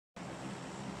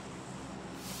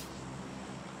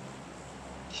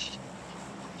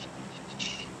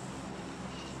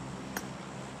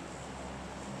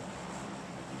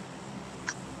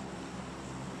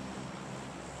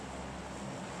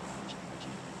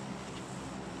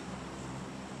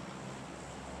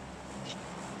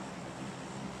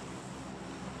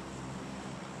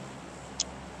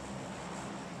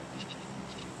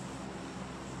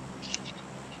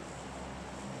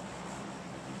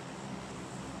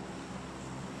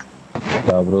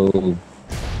Bro.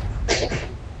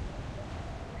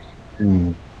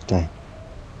 Okay.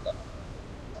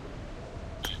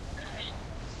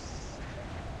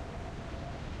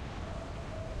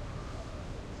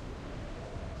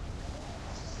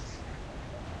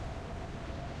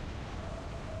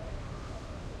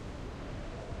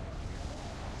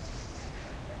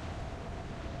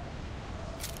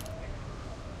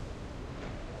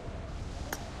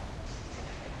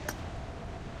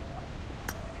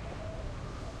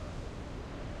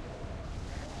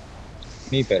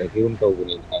 Me para kium to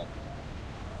guni.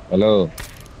 Hello.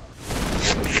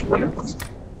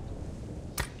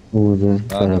 Ude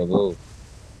Bro.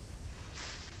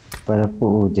 para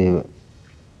ude.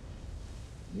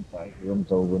 Me para kium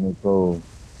to guni to.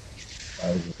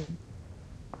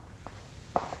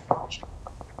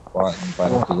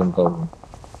 Para kium to.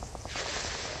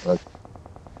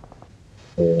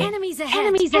 Enemies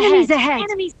ahead! Enemies ahead!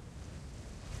 Enemies!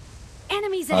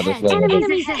 Enemies ahead!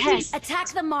 Enemies ahead! Attack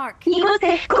the mark!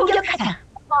 이곳에 공격하자.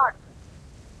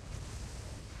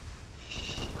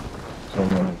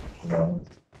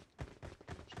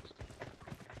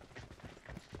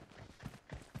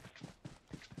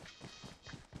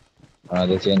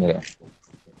 Ada change है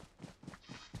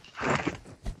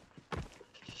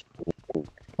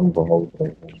हम बहुत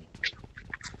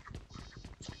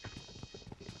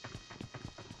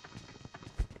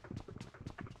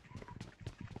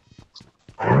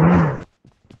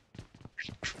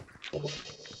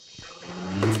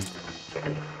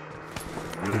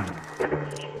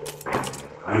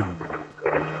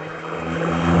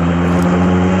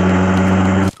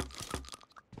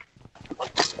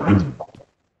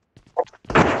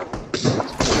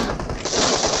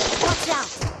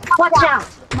Watch out!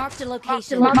 Mark the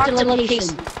location. Mark the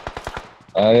location.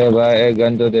 अरे भाई एक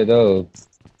gun तो दे दो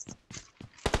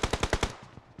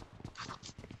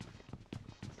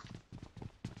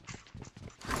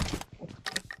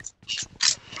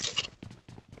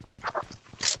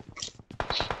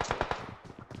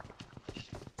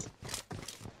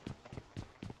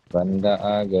बंदा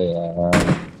आ गया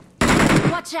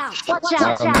Watch out! Watch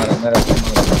out!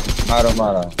 मारो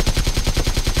मारो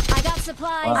I got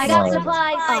supplies. I got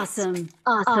supplies. Awesome.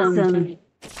 Awesome.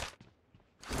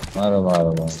 मारो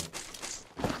मारो मारो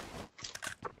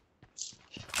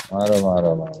मारो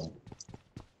मारो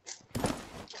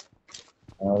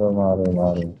मारो मारो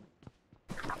मारो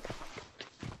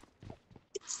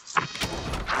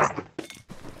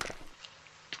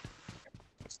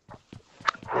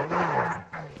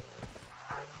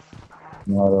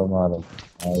मारो मारो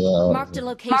Mark the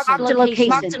location. Mark the location.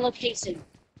 Mark the location.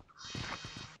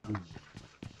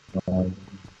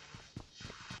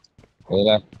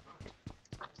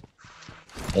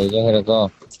 Ella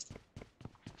hereko.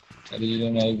 Tadi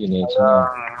yung ay ginesa.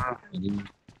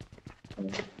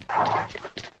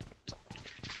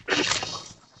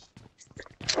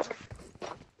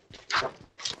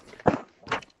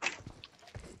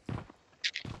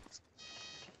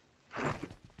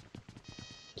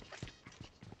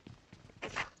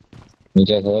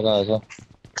 नीचे से कहाँ से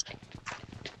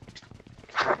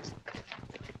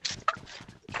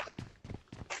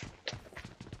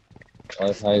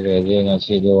Wifi ready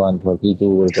ngasih dia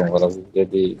 142 bertong kalau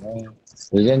jadi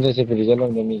hujan je sih di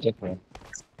jalan demi cek ya.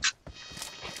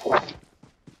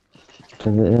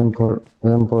 Jadi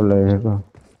impor lagi kok.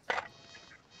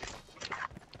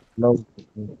 No.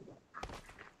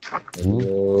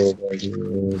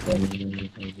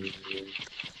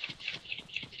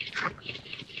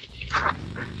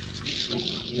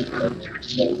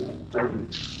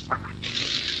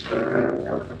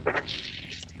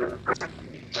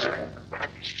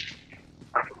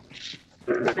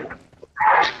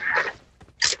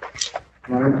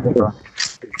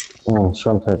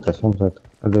 Somsat.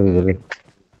 Ada.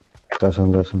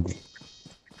 Tasam.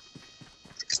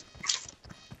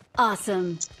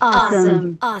 Awesome.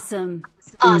 Awesome. Awesome.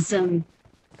 Awesome.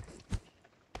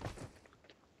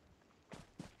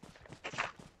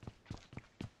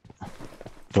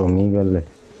 Tommy galle.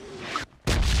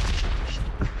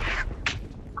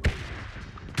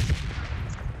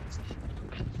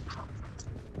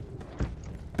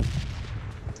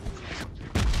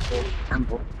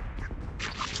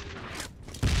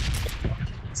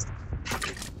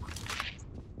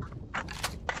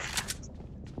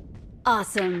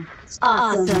 Awesome.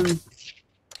 Awesome.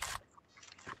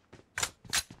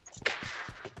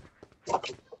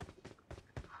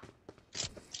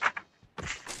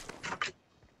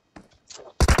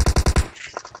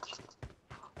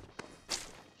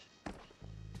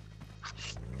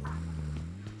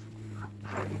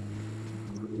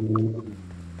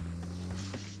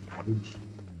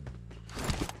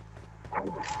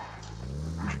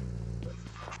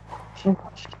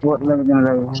 What level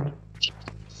gonna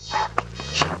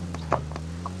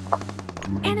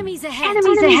Enemies ahead.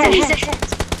 Enemies ahead.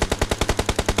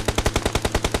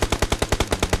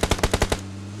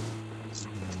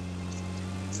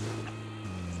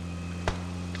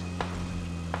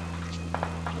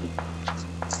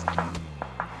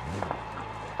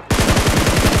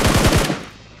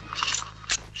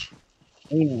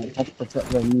 Ini apa tak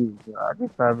lagi? Ada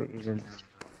sahabat izin.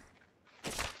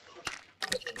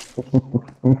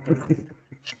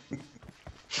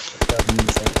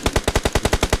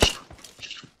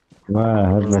 Wah,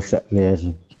 harus masak dia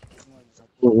sih.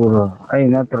 Ay,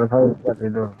 na terus harus buat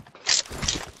itu.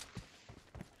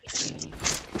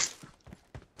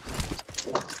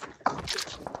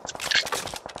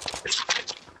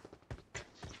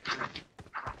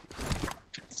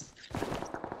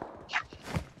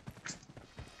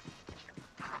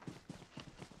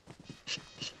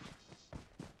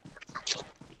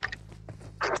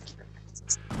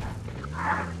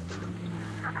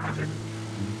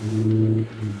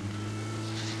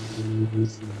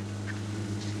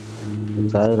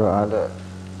 Saya ada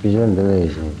vision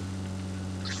dari sini.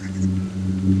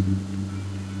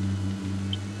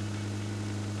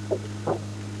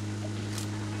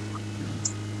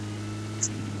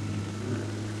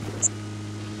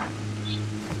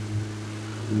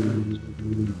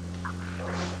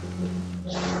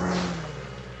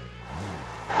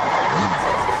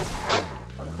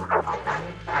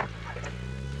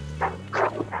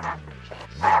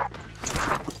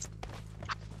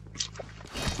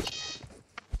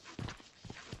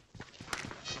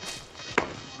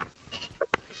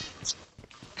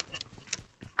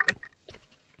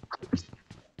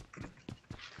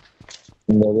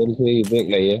 Level 3 break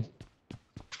lại vậy.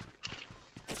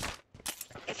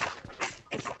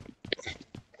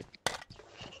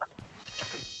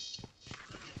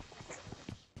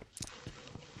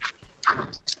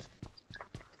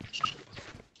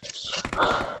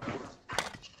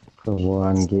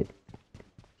 Kebuan ke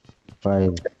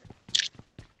 5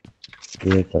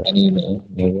 kita Anh nữa,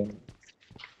 nhiều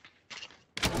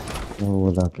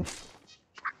mau lagi.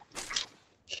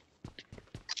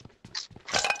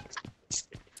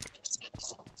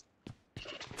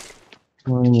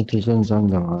 Mau ini vision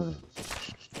sangat mahal.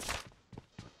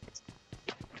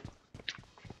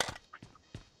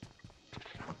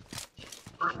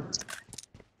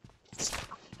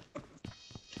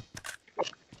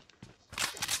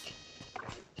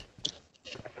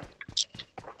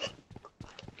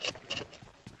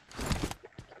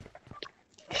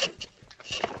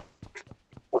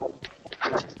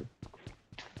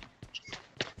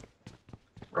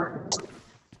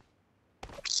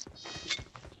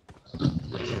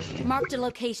 Marked a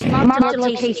location. Marked a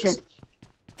location.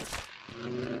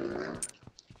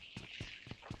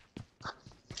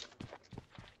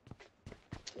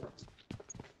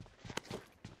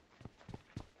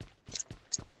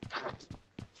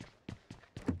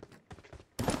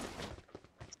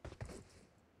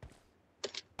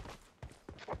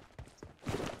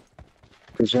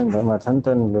 Vision sama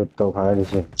santan lu tahu hari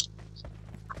sih.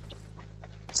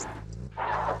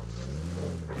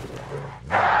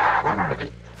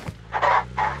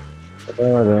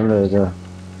 Ada itu.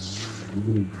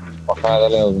 Pakar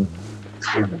lên.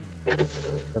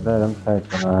 Kita dalam site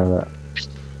ada.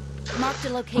 Marked a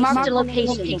location. Marked a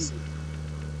location.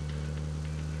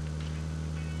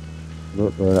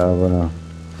 Lu apa na?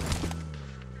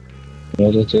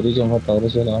 Rồi chơi trong hoạt tàu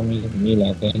sẽ làm như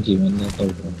là cái anh chị mình tàu.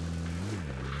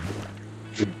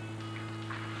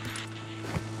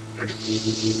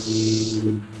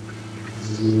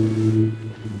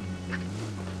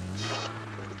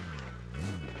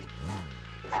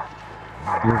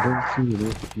 Level sih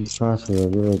bisa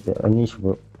sebelum ini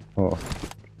sebab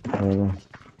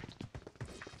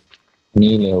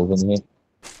Ni lều gần hết.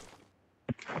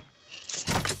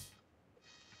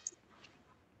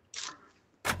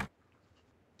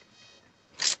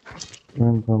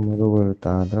 Yang kamu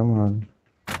bertahan ramai.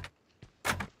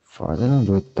 Phải nó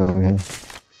được tới.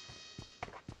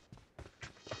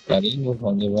 Là đến một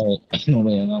phòng như vậy, nó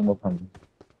này ngon một phòng.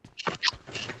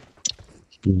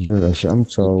 Là sắm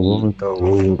sầu của tàu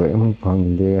vậy một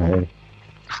phần đi hay.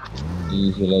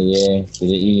 Đi thì là về, thì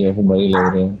đi không mấy lều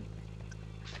rồi.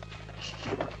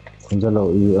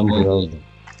 Kunjalo ambu yawde.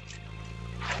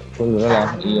 Full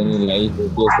rala ini lay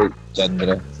dia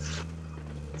chandra.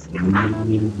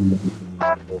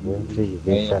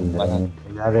 Ke Chandra.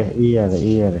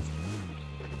 Iyare.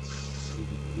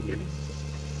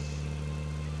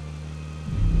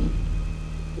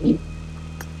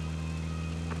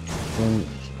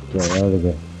 Kya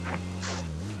yawde.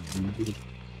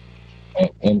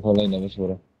 Em follow ini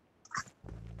mesura.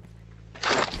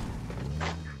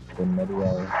 Benar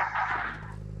ya.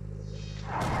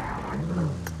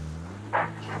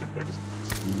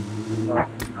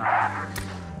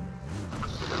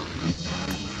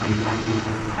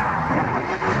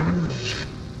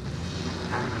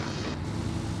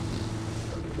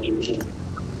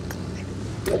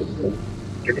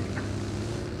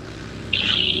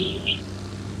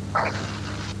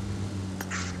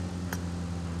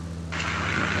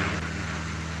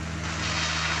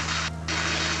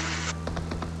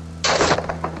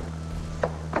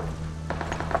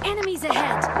 Enemies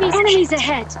ahead! Enemies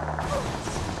ahead!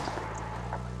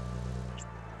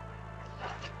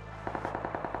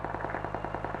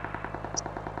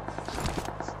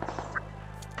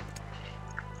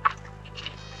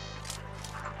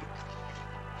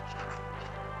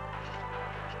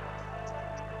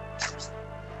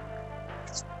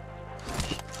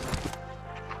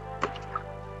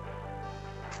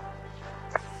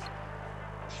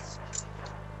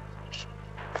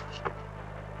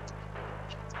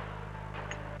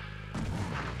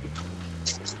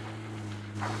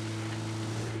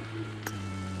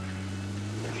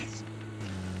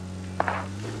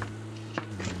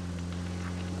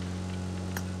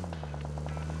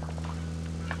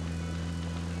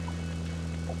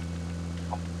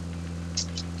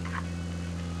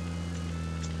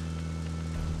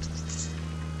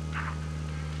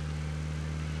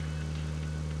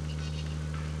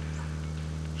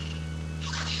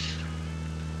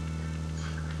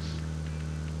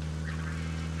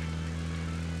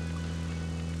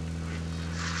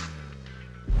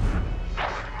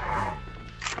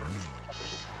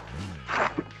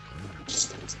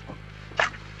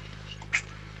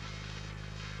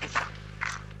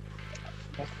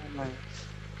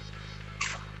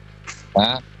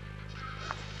 Hah?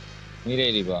 Ini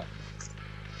ready ba?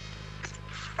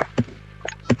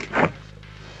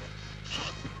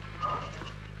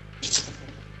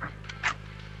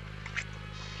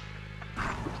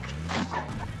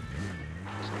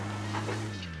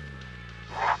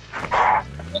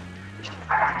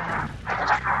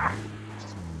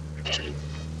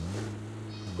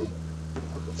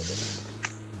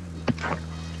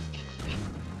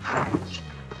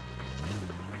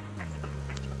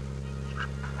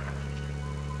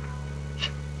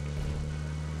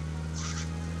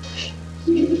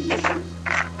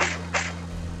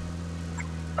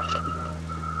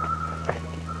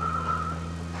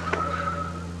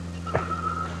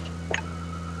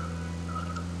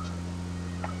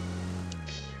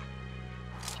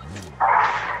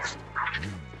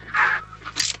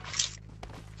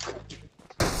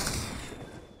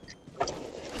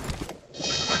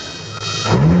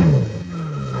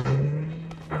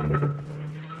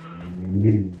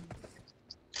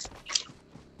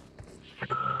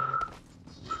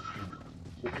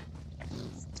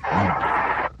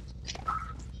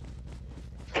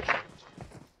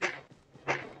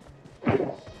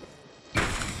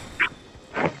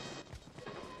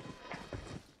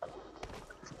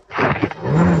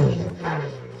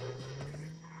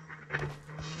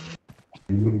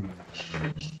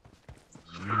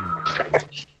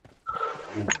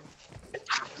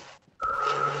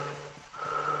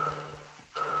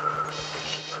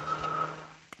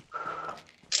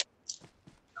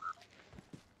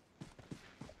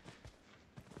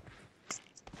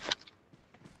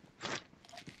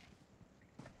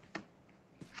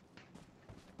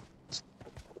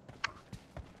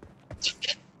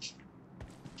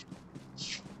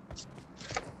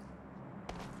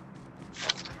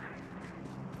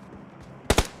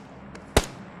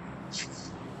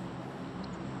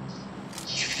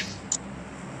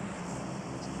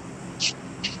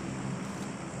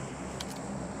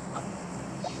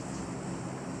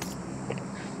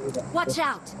 Watch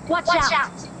out! Watch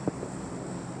out!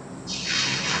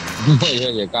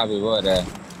 Ye kafi bo da.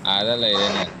 Ada lai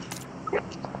ne.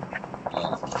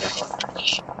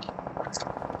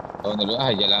 To ne lo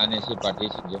hajala ne si party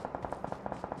sinjo.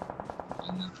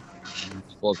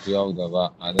 Ko kiyaw da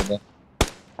ba ada da.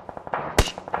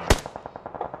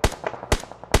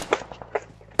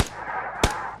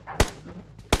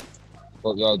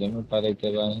 Ko kiyaw da mu pare ke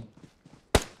ba.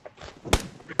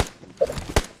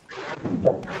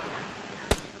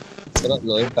 Berat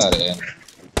loh tare.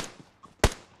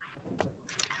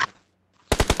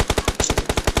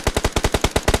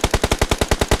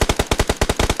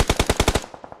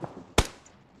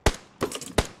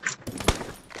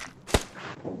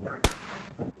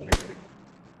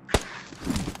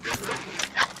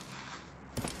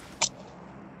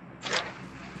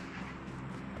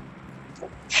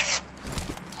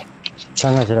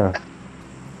 Sangat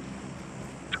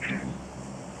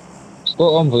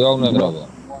Scope on boyaw na drabo.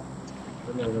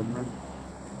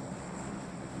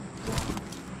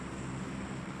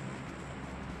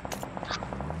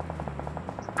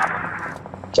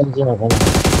 Canggih kan?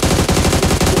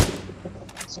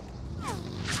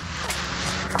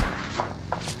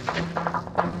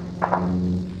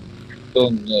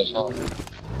 Don't ya sa.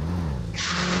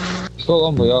 Scope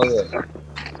on boyaw de.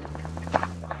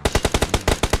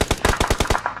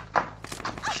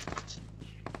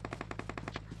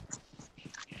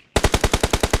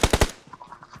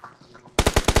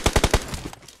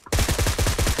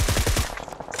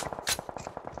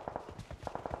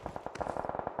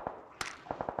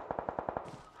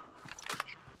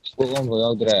 Scope on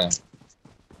boyaw dre.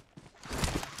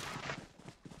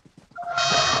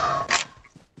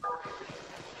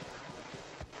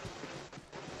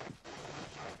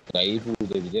 Cái vụ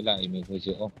để viết lại mình phải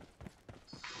chữa không?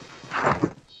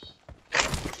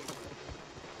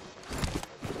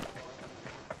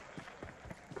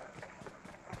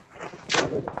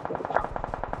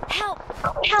 Help!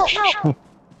 Help! Help!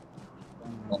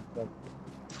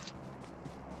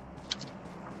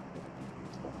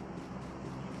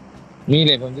 मी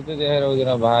ले पण तिथे ते राहू दे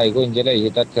ना भाई कोण गेला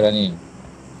येतात खरं नाही.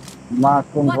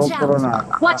 Makin Watch bokor out! na.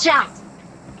 Watch out!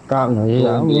 Kak na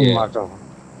ya, macam.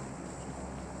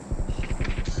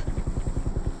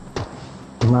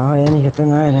 Mau ya ni kata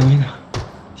ngai dah mina.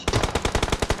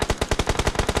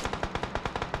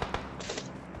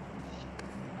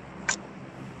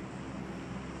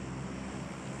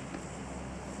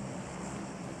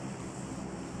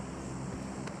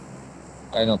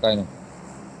 Cái nào.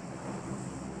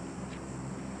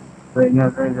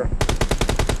 Saya.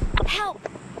 Help!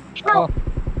 Help!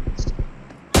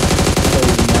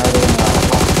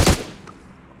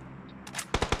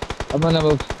 Ama na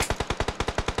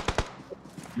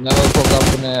mag-focus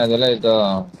ko na dala ito.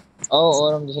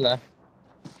 Orang tu sila.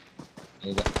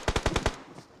 Ito.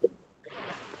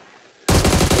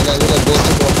 Sila go.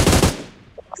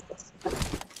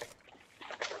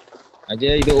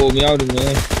 Aja itu miao dun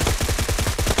ni.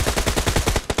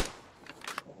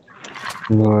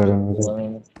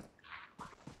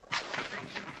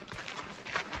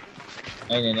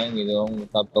 Ay nang gitu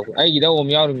tapos. Ay kita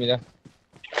miao dun nila.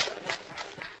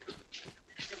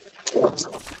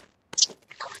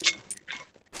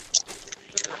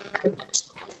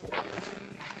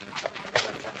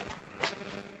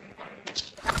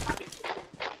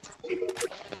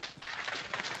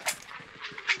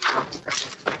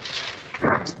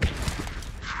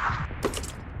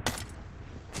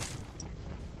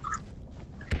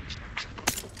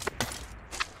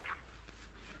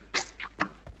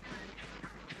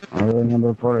 Ada yang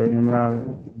berpol ini mah.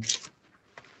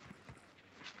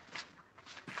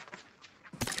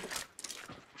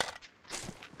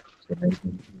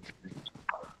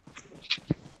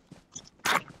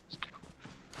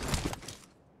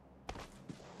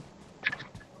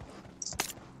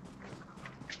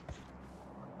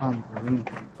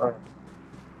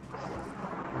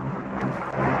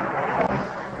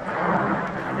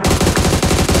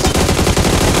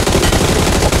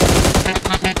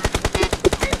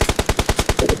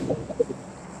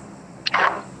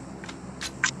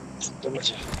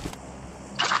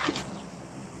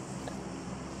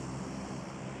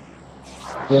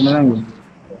 Dia menang.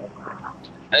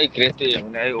 Ay kereta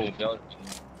yang ay miao.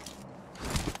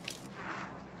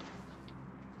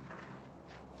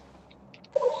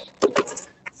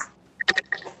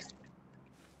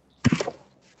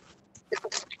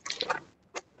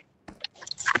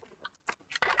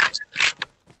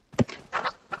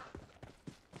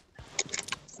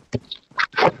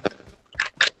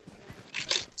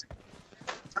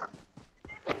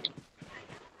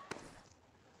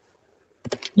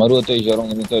 Maru tu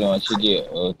jorong ini tu macam dia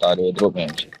taruh drop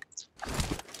macam.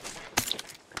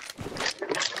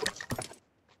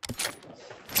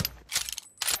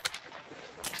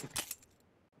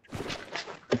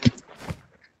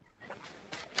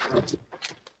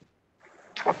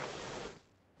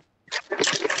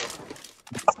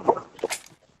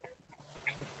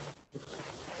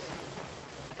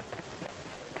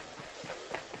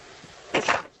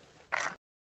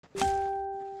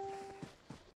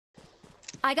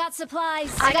 I got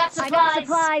supplies. I got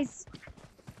supplies.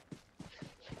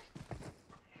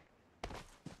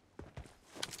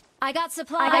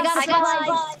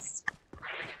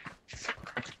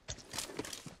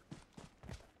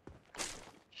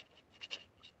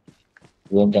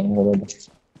 Belum jangan mulu.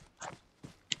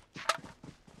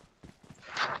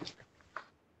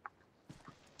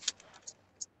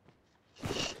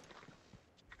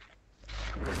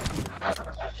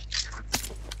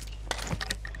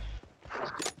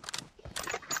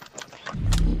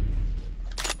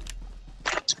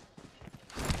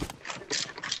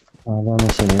 Adamı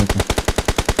seviyorsun.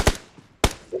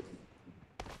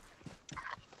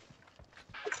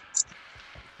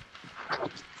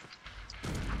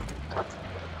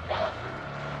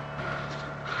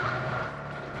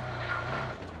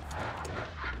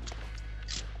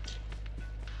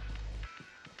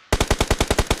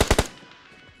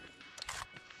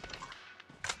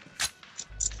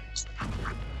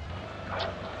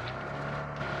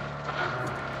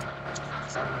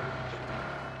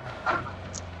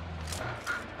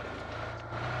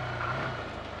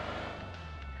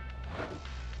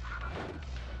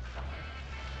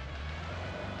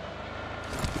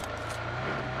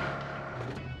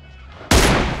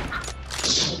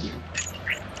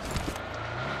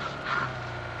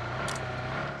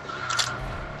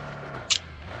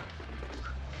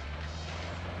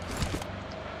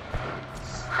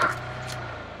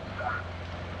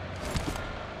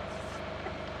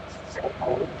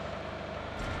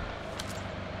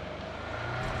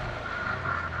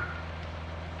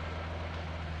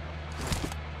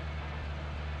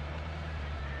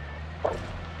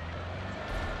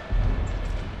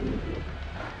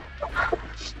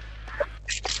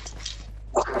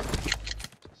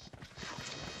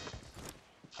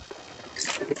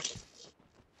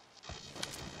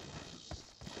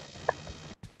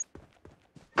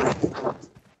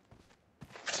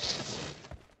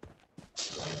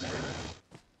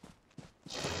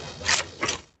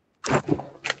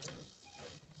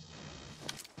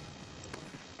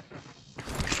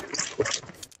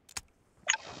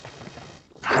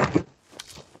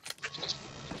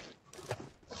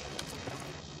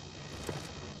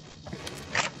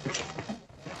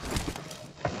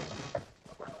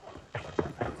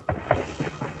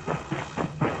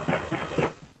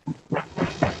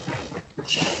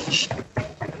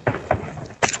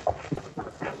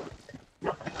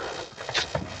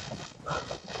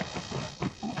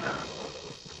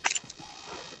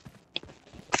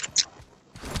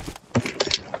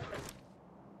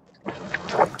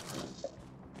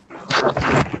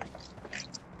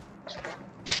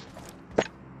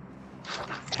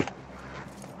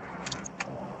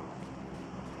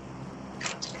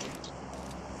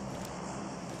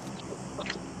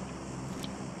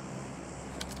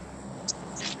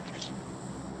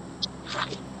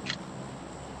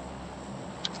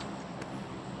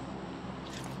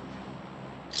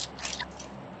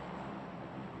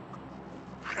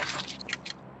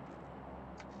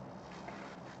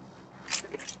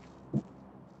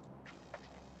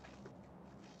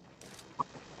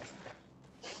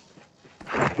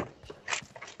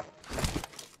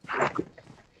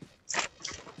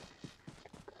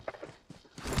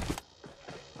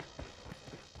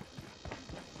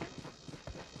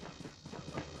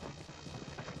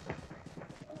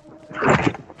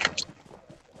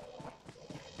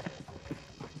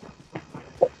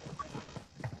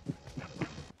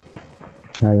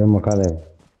 Yum Makale.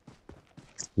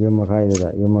 Yum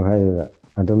Makaida, Yum Makaida.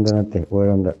 I don't know where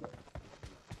on the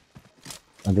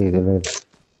other.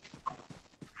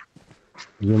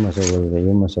 You must over there,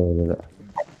 you must over there.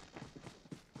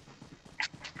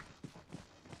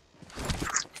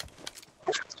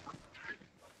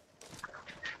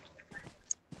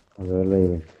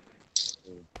 Really.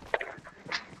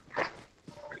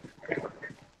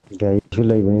 Guys, you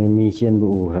like when you meet and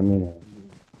do, I mean.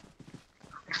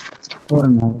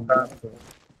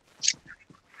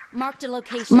 Marked a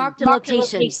location. Marked a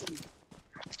location.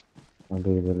 I'll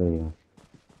do the later.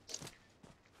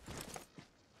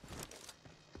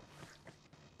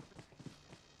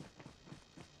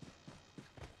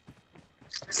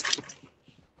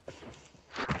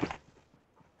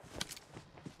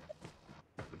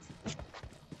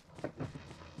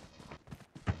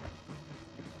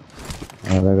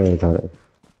 I got it.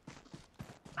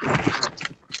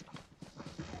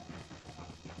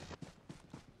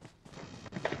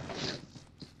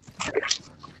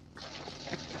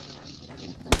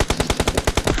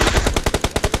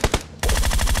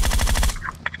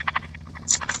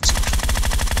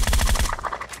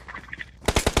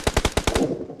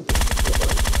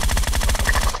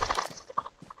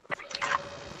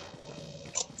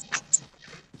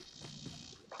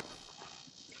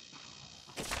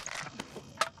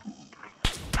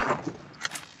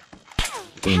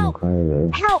 Help!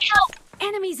 Help! Help!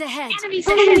 Enemies ahead! Enemies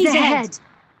ahead!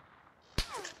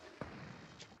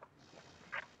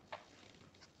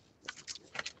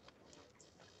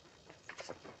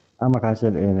 I'm a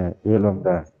castle in a yellow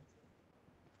there.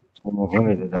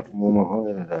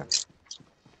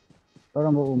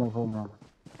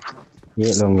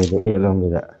 Yellow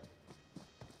with that.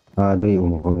 Ah, do you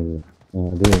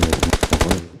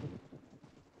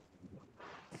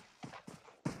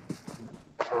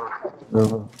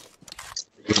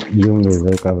Yung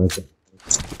level cover.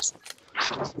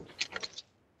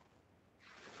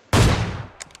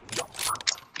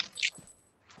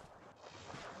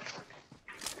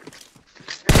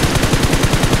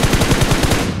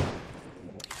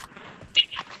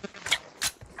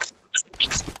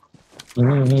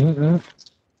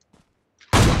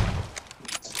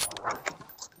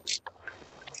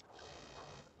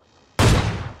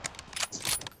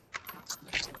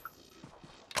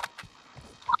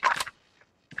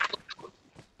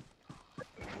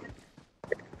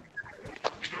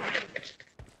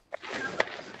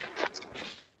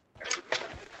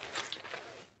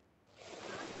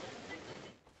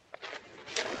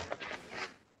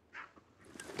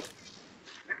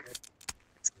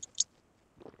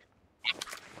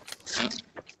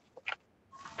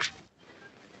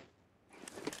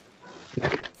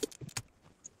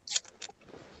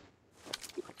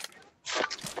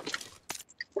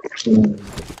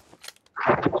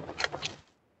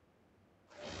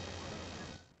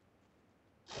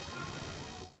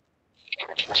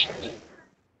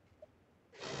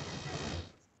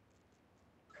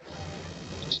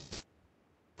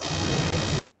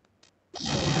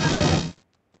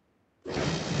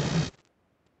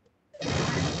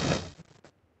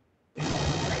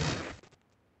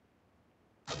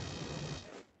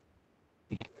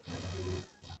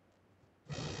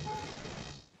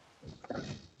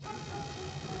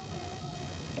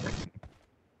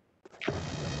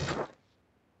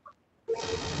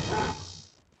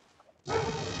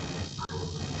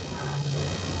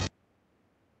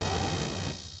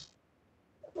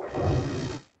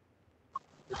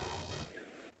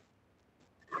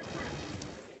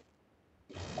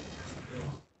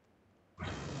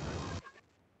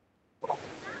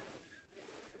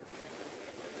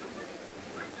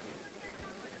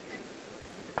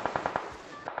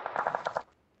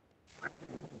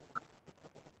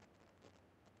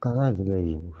 Caralho,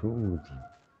 velho, jogo.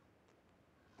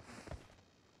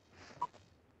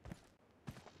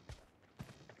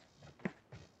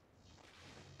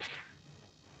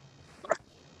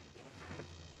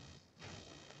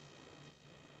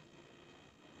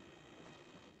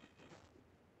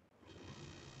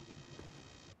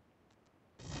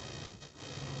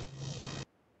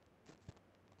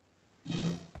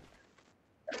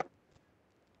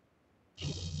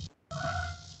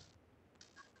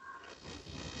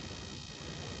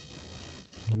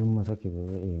 Yung masakit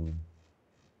na yung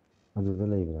aduda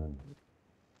label.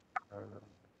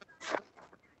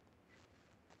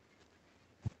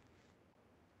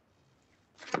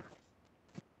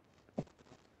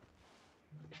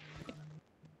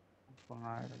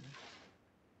 Pangalan.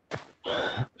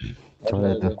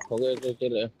 Chocolate.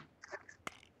 Okay.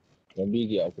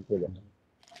 Nabigi ako pala.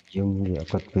 Yung hindi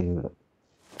apat ko yun.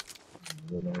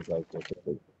 Yun ang tawag ko sa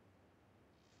pag.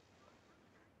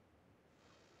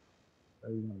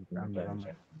 Tama.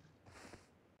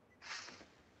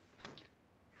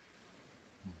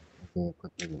 Okay,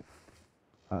 apat ko yun.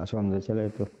 Ah, so ang dala sila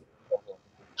ito.